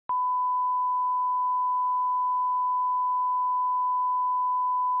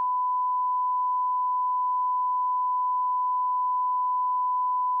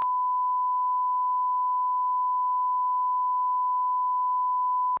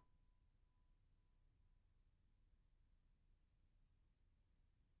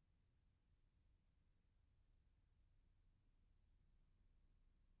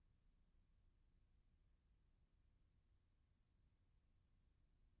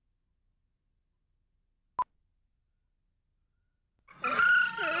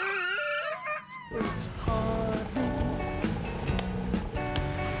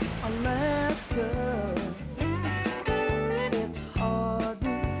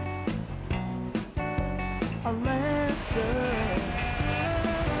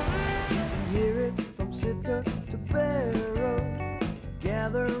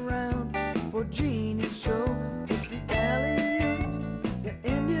genius show. It's the Aleut, the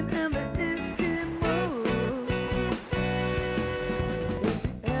Indian and the Eskimo. It's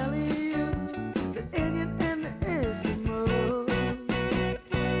the Aleut, the Indian and the Eskimo.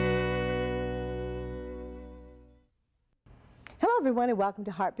 Hello everyone and welcome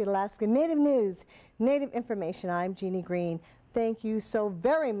to Heartbeat Alaska Native News, Native Information. I'm Jeannie Green. Thank you so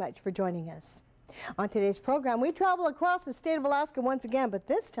very much for joining us. On today's program, we travel across the state of Alaska once again, but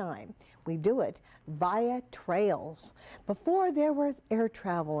this time we do it via trails. Before there was air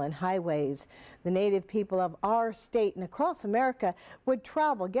travel and highways, the Native people of our state and across America would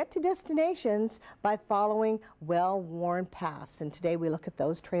travel, get to destinations by following well-worn paths. And today we look at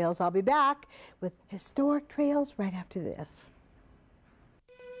those trails. I'll be back with historic trails right after this.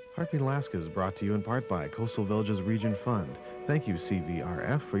 Heartbeat Alaska is brought to you in part by Coastal Villages Region Fund. Thank you,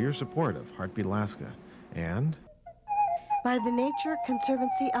 CVRF, for your support of Heartbeat Alaska. And by the Nature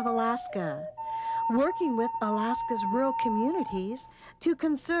Conservancy of Alaska, working with Alaska's rural communities to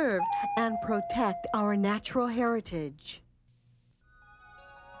conserve and protect our natural heritage.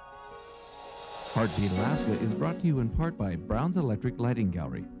 Heartbeat Alaska is brought to you in part by Brown's Electric Lighting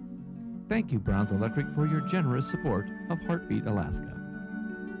Gallery. Thank you, Brown's Electric, for your generous support of Heartbeat Alaska.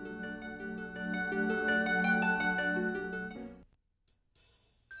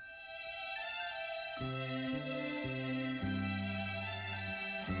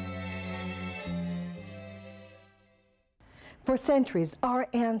 For centuries, our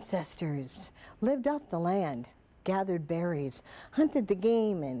ancestors lived off the land, gathered berries, hunted the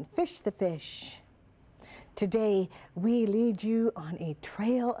game, and fished the fish. Today, we lead you on a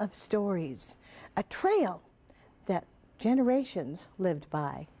trail of stories, a trail that generations lived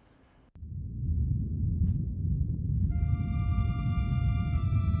by.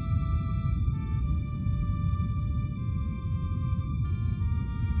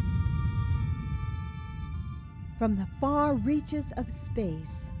 From the far reaches of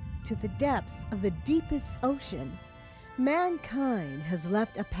space to the depths of the deepest ocean, mankind has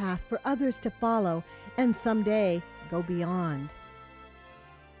left a path for others to follow and someday go beyond.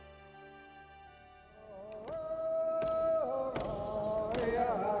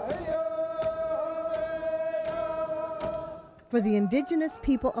 For the indigenous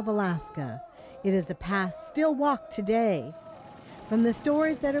people of Alaska, it is a path still walked today. From the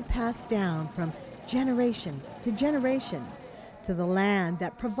stories that are passed down from generation to generation, to the land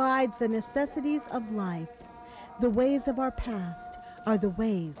that provides the necessities of life, the ways of our past are the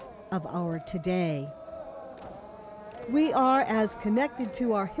ways of our today. We are as connected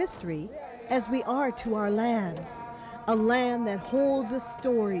to our history as we are to our land, a land that holds the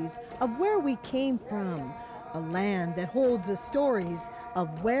stories of where we came from, a land that holds the stories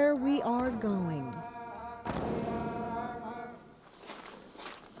of where we are going.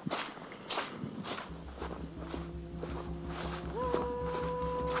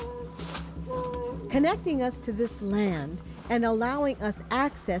 Connecting us to this land and allowing us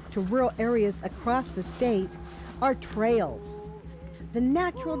access to rural areas across the state are trails, the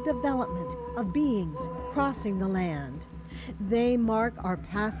natural development of beings crossing the land. They mark our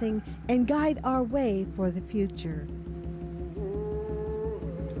passing and guide our way for the future.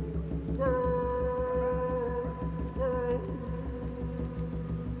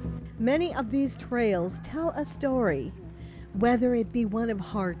 Many of these trails tell a story, whether it be one of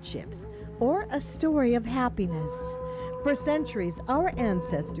hardships or a story of happiness. For centuries, our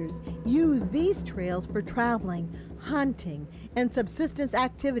ancestors used these trails for traveling, hunting, and subsistence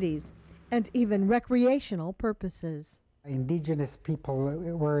activities, and even recreational purposes. Indigenous people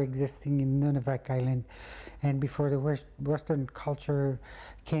were existing in Nunivak Island, and before the Western culture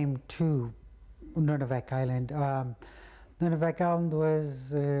came to Nunivak Island, Nunivak Island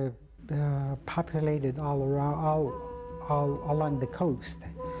was populated all along the coast.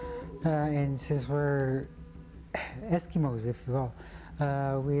 And since we're Eskimos, if you will,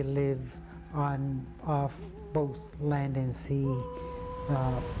 we live off both land and sea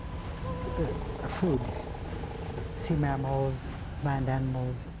food, sea mammals, land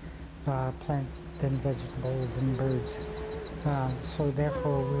animals, plant and vegetables and birds. So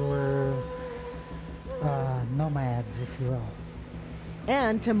therefore we were nomads, if you will.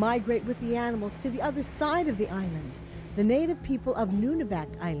 And to migrate with the animals to the other side of the island, the native people of Nunivak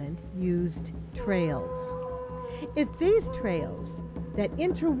Island used trails. It's these trails that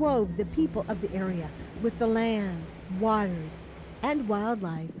interwove the people of the area with the land, waters, and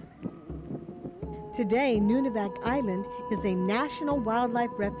wildlife. Today, Nunivak Island is a national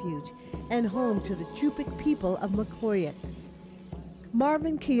wildlife refuge and home to the Chupik people of Makoyak.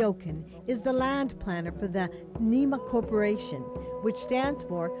 Marvin Kiokun is the land planner for the NEMA Corporation, which stands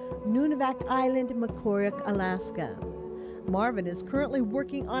for Nunivak Island, Makoriak, Alaska. Marvin is currently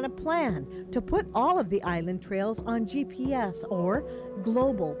working on a plan to put all of the island trails on GPS, or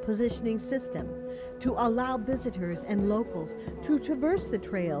Global Positioning System, to allow visitors and locals to traverse the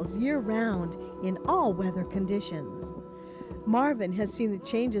trails year-round in all weather conditions. Marvin has seen the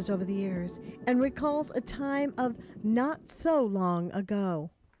changes over the years and recalls a time of not so long ago.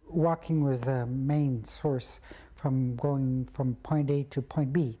 Walking was the main source from going from point A to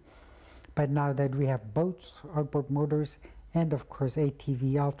point B. But now that we have boats, outboard motors, and of course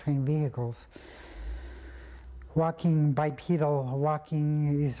ATV, all-terrain vehicles, bipedal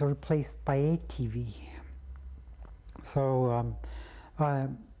walking is replaced by ATV. So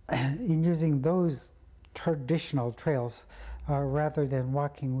in using those traditional trails, rather than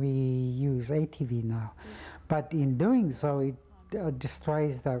walking, we use ATV now. But in doing so, it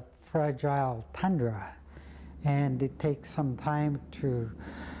destroys the fragile tundra, and it takes some time to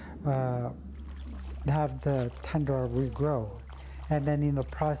have the tundra regrow. And then in the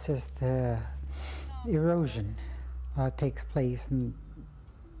process, the erosion takes place, and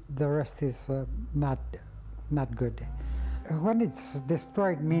the rest is not good. When it's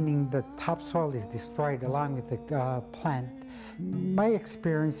destroyed, meaning the topsoil is destroyed along with the plant, my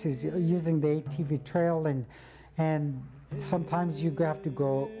experience is using the ATV trail, and sometimes you have to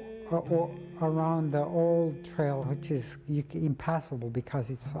go around the old trail, which is impassable because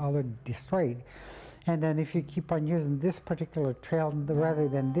it's already destroyed. And then if you keep on using this particular trail rather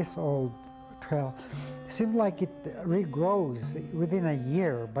than this old trail, it seems like it regrows within a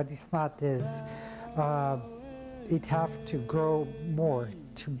year, but it's not as, it have to grow more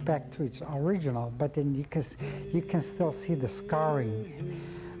back to its original, but then you can still see the scarring.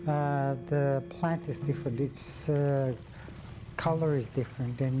 The plant is different, its color is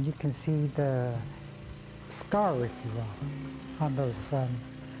different, and you can see the scar, if you will, on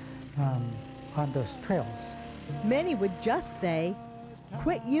those trails. Many would just say,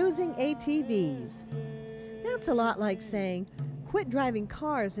 quit using ATVs. That's a lot like saying, quit driving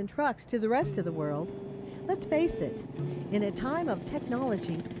cars and trucks to the rest of the world. Let's face it, in a time of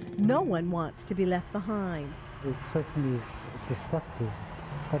technology, no one wants to be left behind. It certainly is destructive,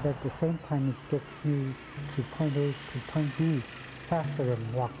 but at the same time it gets me to point A to point B faster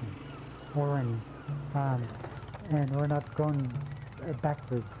than walking or running. And we're not going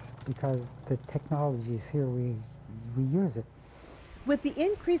backwards because the technology is here, we use it. With the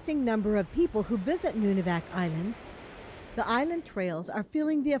increasing number of people who visit Nunivak Island, the island trails are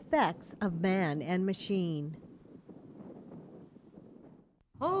feeling the effects of man and machine.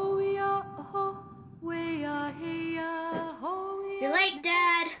 You're late,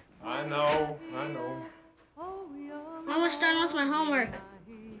 Dad. I know. I'm almost done with my homework.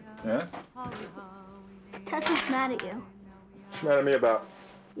 Yeah? Tessa's mad at you. What's mad at me about?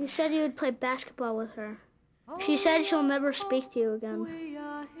 You said you would play basketball with her. She said she'll never speak to you again.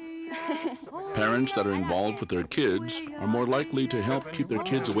 Parents that are involved with their kids are more likely to help keep their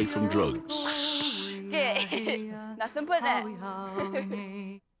kids away from drugs. Nothing but that.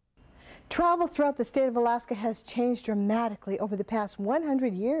 Travel throughout the state of Alaska has changed dramatically over the past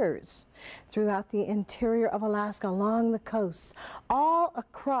 100 years. Throughout the interior of Alaska, along the coasts, all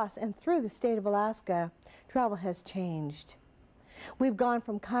across and through the state of Alaska, travel has changed. We've gone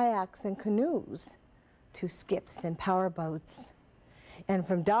from kayaks and canoes to skips and powerboats, and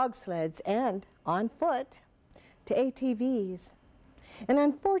from dog sleds and on foot to ATVs. And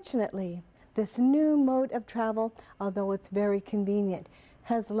unfortunately, this new mode of travel, although it's very convenient,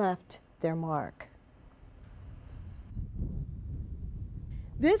 has left their mark.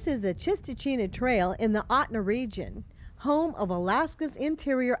 This is the Chistochina Trail in the Ahtna region, home of Alaska's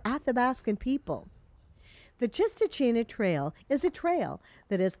interior Athabascan people. The Chistochina Trail is a trail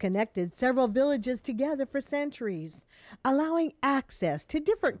that has connected several villages together for centuries, allowing access to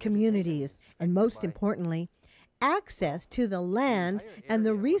different communities, and most importantly, access to the land and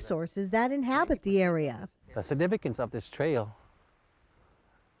the resources that inhabit the area. The significance of this trail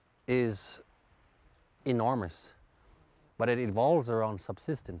is enormous, but it evolves around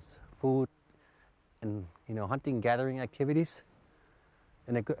subsistence, food, and hunting, gathering activities.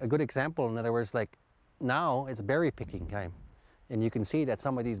 And a good example, in other words, like now it's berry picking time, and you can see that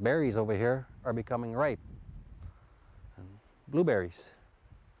some of these berries over here are becoming ripe. And blueberries,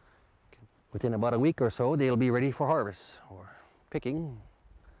 within about a week or so, they'll be ready for harvest or picking.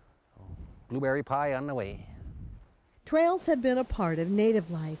 Blueberry pie on the way. Trails have been a part of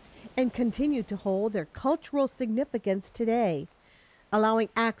Native life and continue to hold their cultural significance today, allowing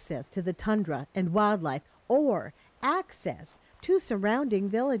access to the tundra and wildlife, or access to surrounding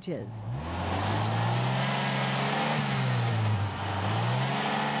villages.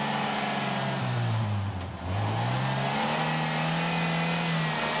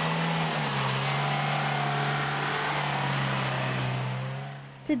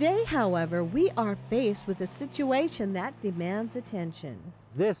 Today, however, we are faced with a situation that demands attention.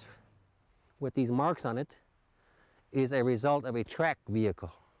 This, with these marks on it, is a result of a track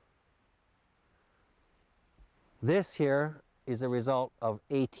vehicle. This here is a result of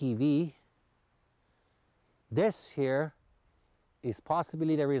ATV. This here is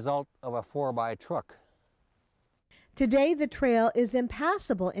possibly the result of a 4x truck. Today, the trail is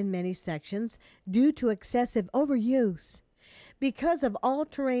impassable in many sections due to excessive overuse. Because of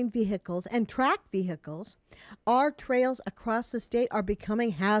all-terrain vehicles and track vehicles, our trails across the state are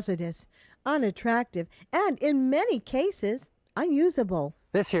becoming hazardous, unattractive, and in many cases, unusable.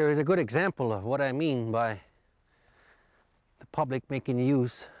 This here is a good example of what I mean by the public making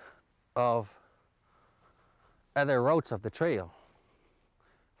use of other routes of the trail.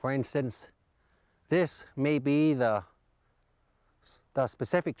 For instance, this may be the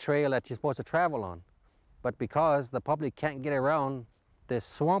specific trail that you're supposed to travel on. But because the public can't get around this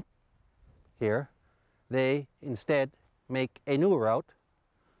swamp here, they instead make a new route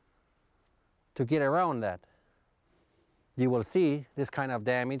to get around that. You will see this kind of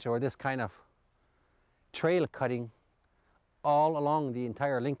damage or this kind of trail cutting all along the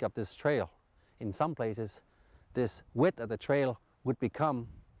entire length of this trail. In some places, this width of the trail would become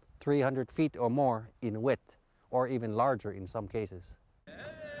 300 feet or more in width, or even larger in some cases.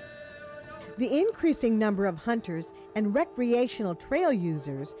 The increasing number of hunters and recreational trail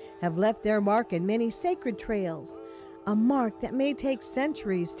users have left their mark in many sacred trails, a mark that may take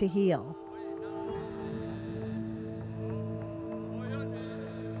centuries to heal.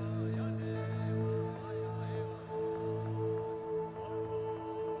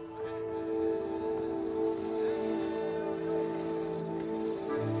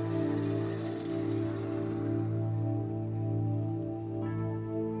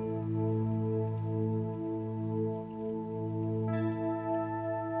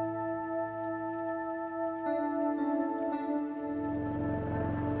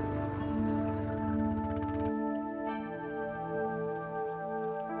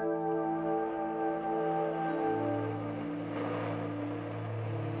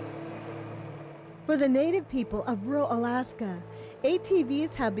 For the native people of rural Alaska,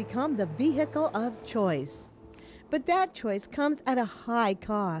 ATVs have become the vehicle of choice. But that choice comes at a high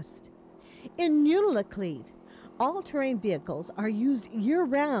cost. In Unalakleet, all-terrain vehicles are used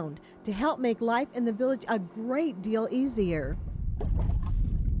year-round to help make life in the village a great deal easier.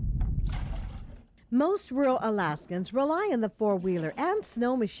 Most rural Alaskans rely on the four-wheeler and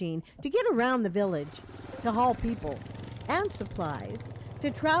snow machine to get around the village, to haul people and supplies, to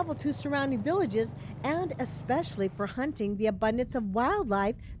travel to surrounding villages, and especially for hunting the abundance of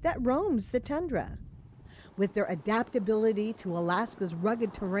wildlife that roams the tundra. With their adaptability to Alaska's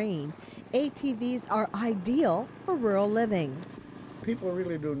rugged terrain, ATVs are ideal for rural living. People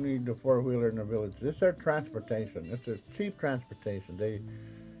really do need the four-wheeler in the village. It's their transportation. It's a cheap transportation. You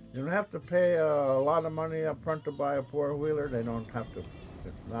don't have to pay a lot of money up front to buy a four-wheeler. They don't have to,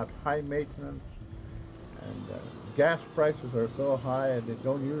 it's not high maintenance. And gas prices are so high and they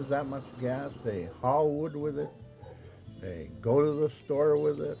don't use that much gas. They haul wood with it. They go to the store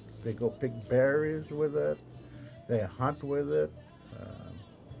with it. They go pick berries with it. They hunt with it.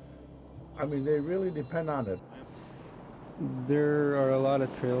 I mean, they really depend on it. There are a lot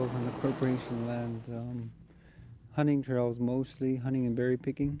of trails on the corporation land. Hunting trails mostly, hunting and berry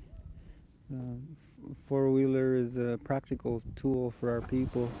picking. Four-wheeler is a practical tool for our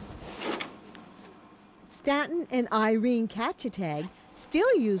people. Stanton and Irene Katchatag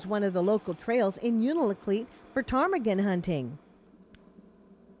still use one of the local trails in Unalakleet for ptarmigan hunting.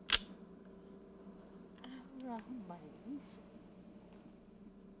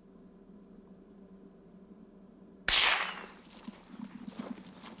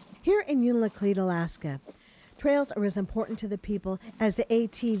 Here in Unalakleet, Alaska, trails are as important to the people as the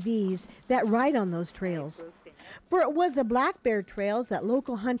ATVs that ride on those trails. For it was the black bear trails that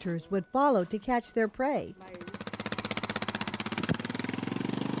local hunters would follow to catch their prey.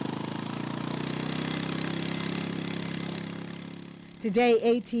 Today,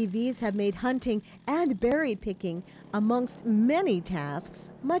 ATVs have made hunting and berry picking, amongst many tasks,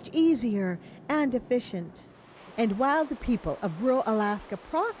 much easier and efficient. And while the people of rural Alaska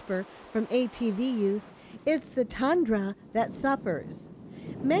prosper from ATV use, it's the tundra that suffers.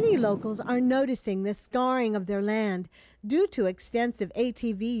 Many locals are noticing the scarring of their land due to extensive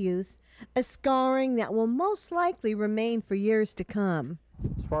ATV use, a scarring that will most likely remain for years to come.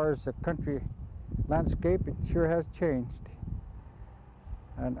 As far as the country landscape, it sure has changed,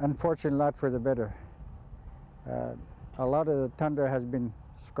 and unfortunately not for the better. A lot of the tundra has been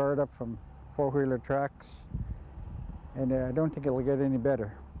scarred up from four-wheeler tracks, and I don't think it'll get any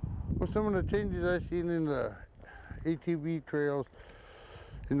better. Well, some of the changes I've seen in the ATV trails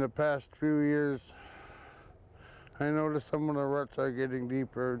in the past few years, I noticed some of the ruts are getting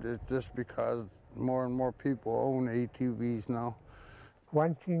deeper. It's just because more and more people own ATVs now.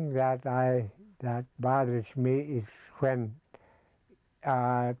 One thing that bothers me is when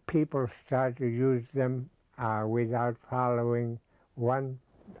people start to use them without following one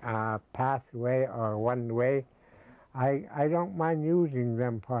pathway or one way. I don't mind using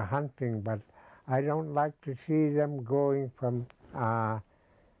them for hunting, but I don't like to see them going from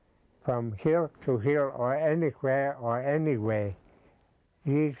hill to hill or anywhere or anyway.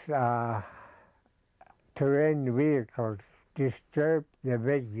 These terrain vehicles disturb the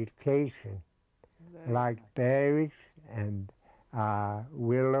vegetation, like berries and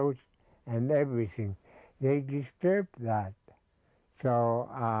willows and everything. They disturb that. So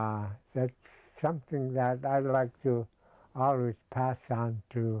that's something that I'd like to always pass on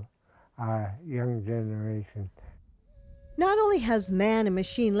to our young generation. Not only has man and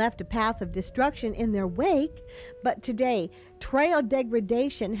machine left a path of destruction in their wake, but today, trail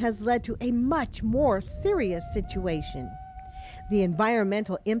degradation has led to a much more serious situation. The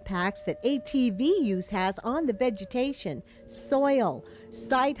environmental impacts that ATV use has on the vegetation, soil,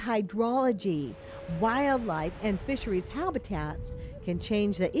 site hydrology, wildlife, and fisheries habitats can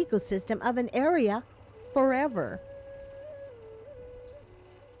change the ecosystem of an area forever.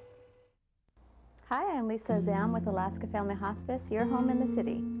 Hi, I'm Lisa Zam with Alaska Family Hospice, your home in the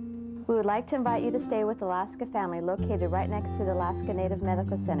city. We would like to invite you to stay with Alaska Family, located right next to the Alaska Native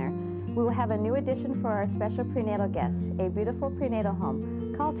Medical Center. We will have a new addition for our special prenatal guests, a beautiful prenatal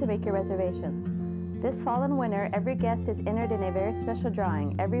home. Call to make your reservations. This fall and winter, every guest is entered in a very special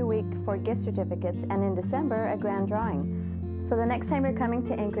drawing every week for gift certificates, and in December, a grand drawing. So the next time you're coming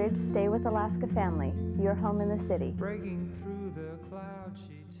to Anchorage, stay with Alaska Family, your home in the city. Breaking through the clouds,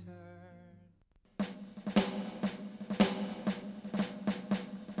 she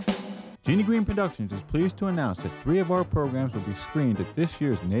Jeannie Green Productions is pleased to announce that 3 of our programs will be screened at this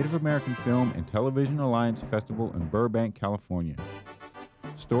year's Native American Film and Television Alliance Festival in Burbank, California.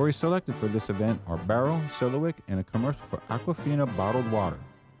 Stories selected for this event are Barrel, Silliwick, and a commercial for Aquafina bottled water.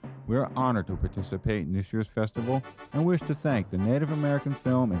 We are honored to participate in this year's festival and wish to thank the Native American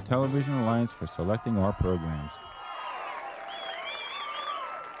Film and Television Alliance for selecting our programs.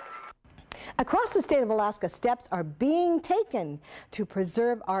 Across the state of Alaska, steps are being taken to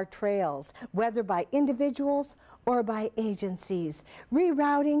preserve our trails, whether by individuals or by agencies.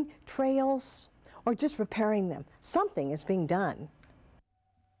 Rerouting trails or just repairing them. Something is being done.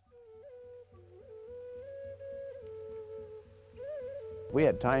 If we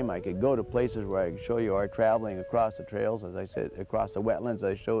had time, I could go to places where I could show you our traveling across the trails, as I said, across the wetlands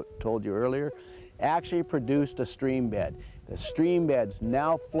I told you earlier, actually produced a stream bed. The stream beds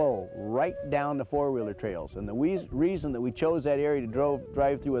now flow right down the four-wheeler trails. And the reason that we chose that area to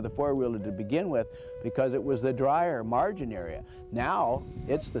drive through with a four-wheeler to begin with, because it was the drier margin area. Now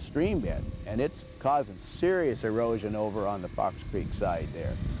it's the stream bed, and it's causing serious erosion over on the Fox Creek side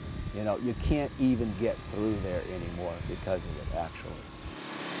there. You know, you can't even get through there anymore because of it, actually.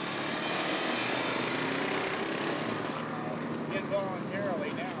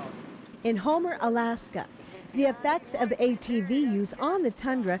 Involuntarily now. In Homer, Alaska, the effects of ATV use on the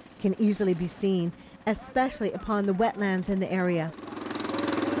tundra can easily be seen, especially upon the wetlands in the area.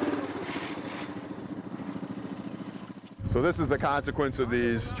 So this is the consequence of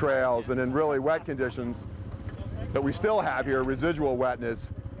these trails, and in really wet conditions that we still have here, residual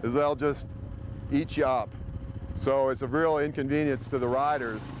wetness, is they'll just eat you up. So it's a real inconvenience to the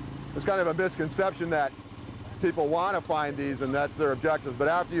riders. There's kind of a misconception that people want to find these and that's their objectives, but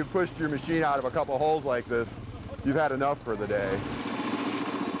after you've pushed your machine out of a couple holes like this, you've had enough for the day.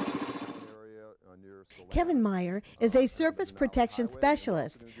 Kevin Meyer is a surface protection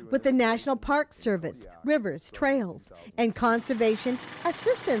specialist with the National Park Service, Rivers, Trails, and Conservation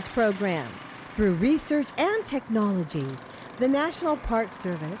Assistance Program. Through research and technology, the National Park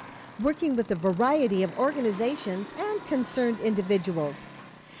Service, working with a variety of organizations and concerned individuals,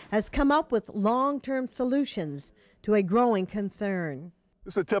 has come up with long-term solutions to a growing concern.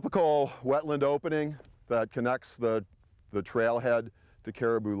 This is a typical wetland opening that connects the trailhead to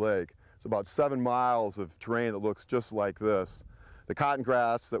Caribou Lake. It's about 7 miles of terrain that looks just like this. The cotton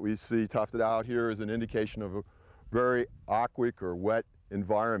grass that we see tufted out here is an indication of a very aquatic or wet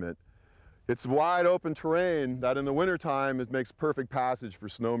environment. It's wide open terrain that in the wintertime it makes perfect passage for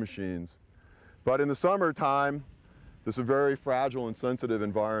snow machines. But in the summertime, this is a very fragile and sensitive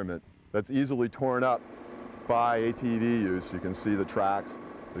environment that's easily torn up by ATV use. You can see the tracks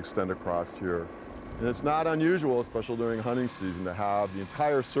that extend across here. And it's not unusual, especially during hunting season, to have the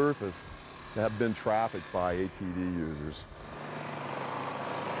entire surface to have been trafficked by ATV users.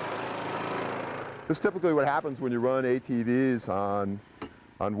 This is typically what happens when you run ATVs on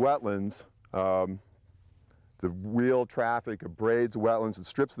wetlands. The wheel traffic abrades wetlands and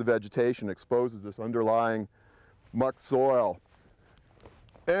strips the vegetation, exposes this underlying muck soil.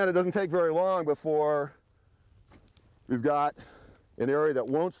 And it doesn't take very long before we've got an area that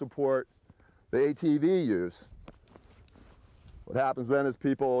won't support the ATV use. What happens then is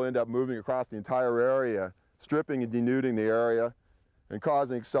people end up moving across the entire area, stripping and denuding the area, and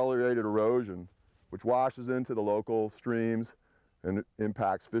causing accelerated erosion, which washes into the local streams and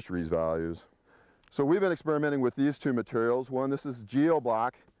impacts fisheries values. So we've been experimenting with these two materials. One, this is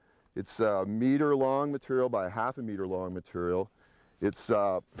geoblock. It's a meter-long material by a half-a-meter long material. It's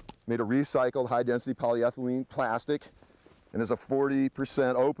made of recycled high-density polyethylene plastic and has a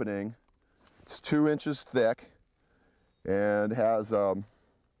 40% opening. It's 2 inches thick and has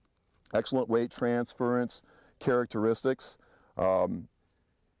excellent weight transference characteristics.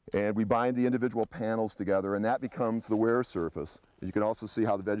 And we bind the individual panels together, and that becomes the wear surface. You can also see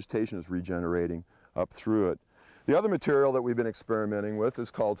how the vegetation is regenerating up through it. The other material that we've been experimenting with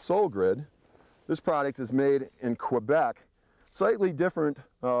is called SolGrid. This product is made in Quebec, slightly different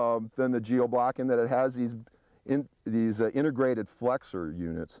than the geoblock in that it has these integrated flexor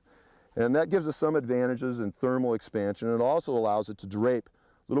units. And that gives us some advantages in thermal expansion, and it also allows it to drape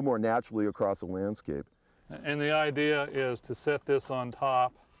a little more naturally across the landscape. And the idea is to set this on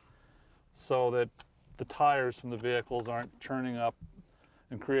top so that the tires from the vehicles aren't churning up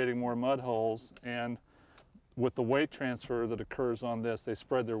and creating more mud holes. And with the weight transfer that occurs on this, they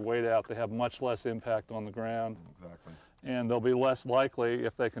spread their weight out. They have much less impact on the ground. Exactly. And they'll be less likely,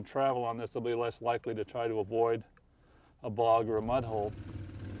 if they can travel on this, they'll be less likely to try to avoid a bog or a mud hole.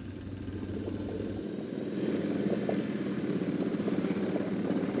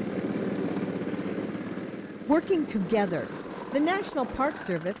 Working together, the National Park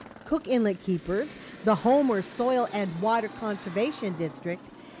Service, Cook Inlet Keepers, the Homer Soil and Water Conservation District,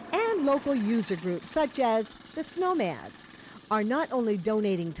 and local user groups such as the Snowmads are not only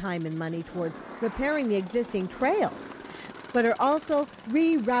donating time and money towards repairing the existing trail, but are also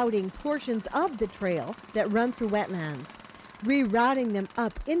rerouting portions of the trail that run through wetlands, rerouting them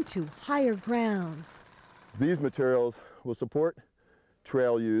up into higher grounds. These materials will support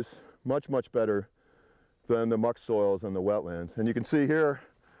trail use much, much better than the muck soils and the wetlands. And you can see here,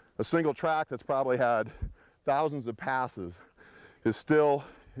 a single track that's probably had thousands of passes is still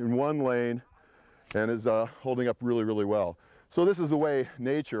in one lane and is holding up really, really well. So this is the way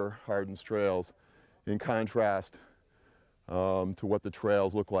nature hardens trails, in contrast to what the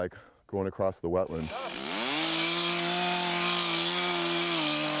trails look like going across the wetland.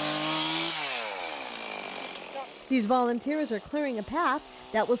 These volunteers are clearing a path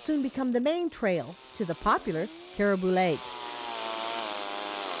that will soon become the main trail to the popular Caribou Lake.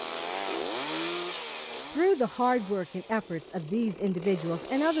 Through the hard work and efforts of these individuals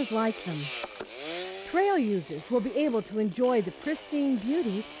and others like them, trail users will be able to enjoy the pristine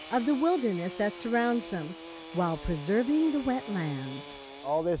beauty of the wilderness that surrounds them while preserving the wetlands.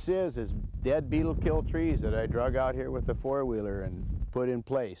 All this is dead beetle kill trees that I drug out here with the four-wheeler and put in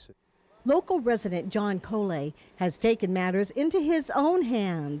place. Local resident John Coila has taken matters into his own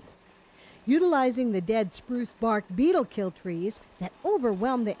hands. Utilizing the dead spruce bark beetle kill trees that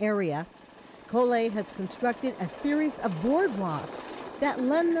overwhelm the area, Coila has constructed a series of boardwalks that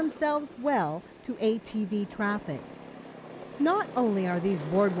lend themselves well to ATV traffic. Not only are these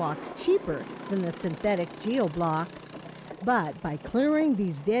boardwalks cheaper than the synthetic geoblock, but by clearing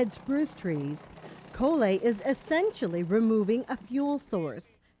these dead spruce trees, Coila is essentially removing a fuel source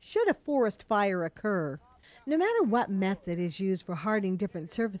should a forest fire occur. No matter what method is used for hardening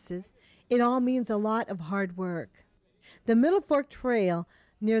different surfaces, it all means a lot of hard work. The Middle Fork Trail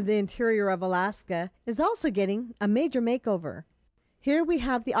near the interior of Alaska is also getting a major makeover. Here we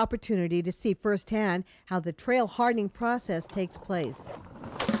have the opportunity to see firsthand how the trail hardening process takes place.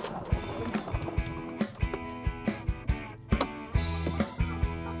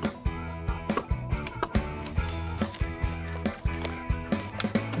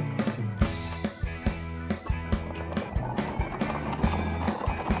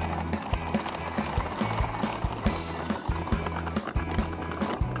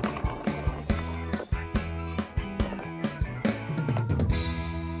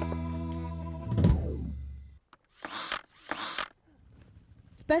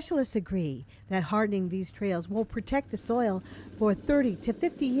 Specialists agree that hardening these trails will protect the soil for 30 to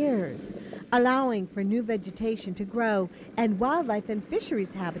 50 years, allowing for new vegetation to grow and wildlife and fisheries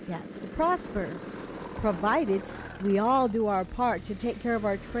habitats to prosper, provided we all do our part to take care of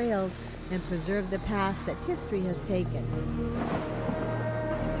our trails and preserve the paths that history has taken.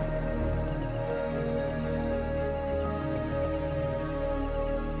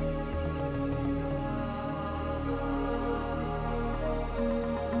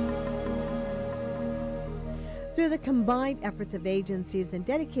 Through the combined efforts of agencies and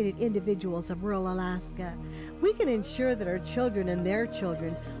dedicated individuals of rural Alaska, we can ensure that our children and their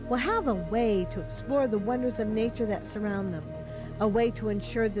children will have a way to explore the wonders of nature that surround them, a way to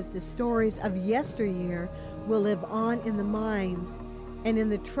ensure that the stories of yesteryear will live on in the minds and in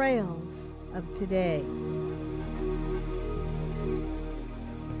the trails of today.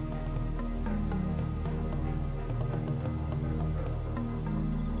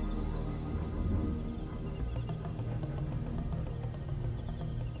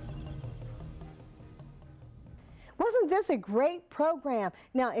 Wasn't this a great program?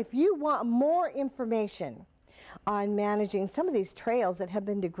 Now, if you want more information on managing some of these trails that have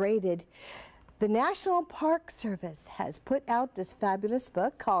been degraded, the National Park Service has put out this fabulous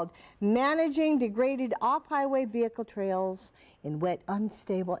book called Managing Degraded Off-Highway Vehicle Trails in Wet,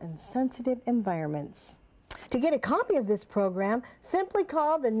 Unstable, and Sensitive Environments. To get a copy of this program, simply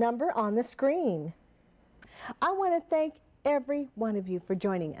call the number on the screen. I want to thank every one of you for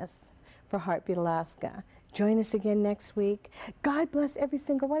joining us for Heartbeat Alaska. Join us again next week. God bless every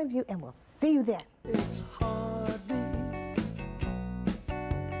single one of you, and we'll see you then. It's Heartbeat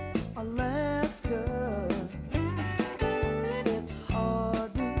Alaska. It's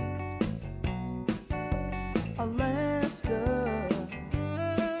Heartbeat Alaska.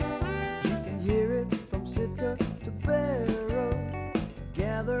 You can hear it from Sitka to Barrow.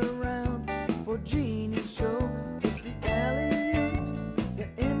 Gather around for Jeannie's show. It's the Aleut, the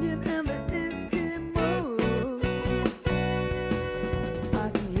Indian, and the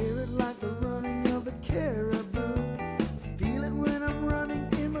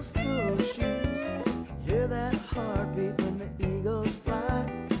hear that heartbeat when the eagles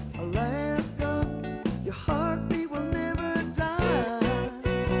fly. Alaska, your heartbeat will never die.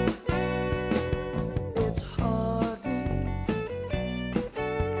 It's Heartbeat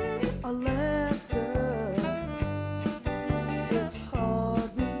Alaska. It's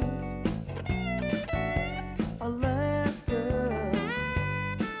Heartbeat Alaska.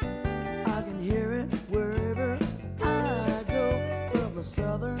 I can hear it wherever I go, from the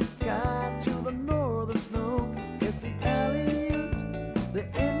southern sky to the northern snow. It's the Aleut, the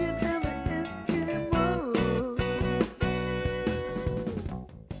Indian, and the Eskimo.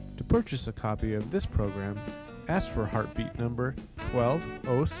 To purchase a copy of this program, ask for Heartbeat number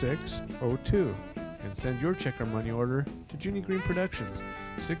 120602 and send your check or money order to Junie Green Productions,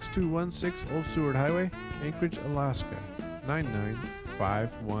 6216 Old Seward Highway, Anchorage, Alaska,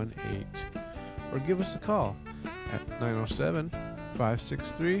 99518. Or give us a call at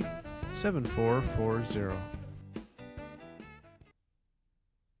 907-563-7440.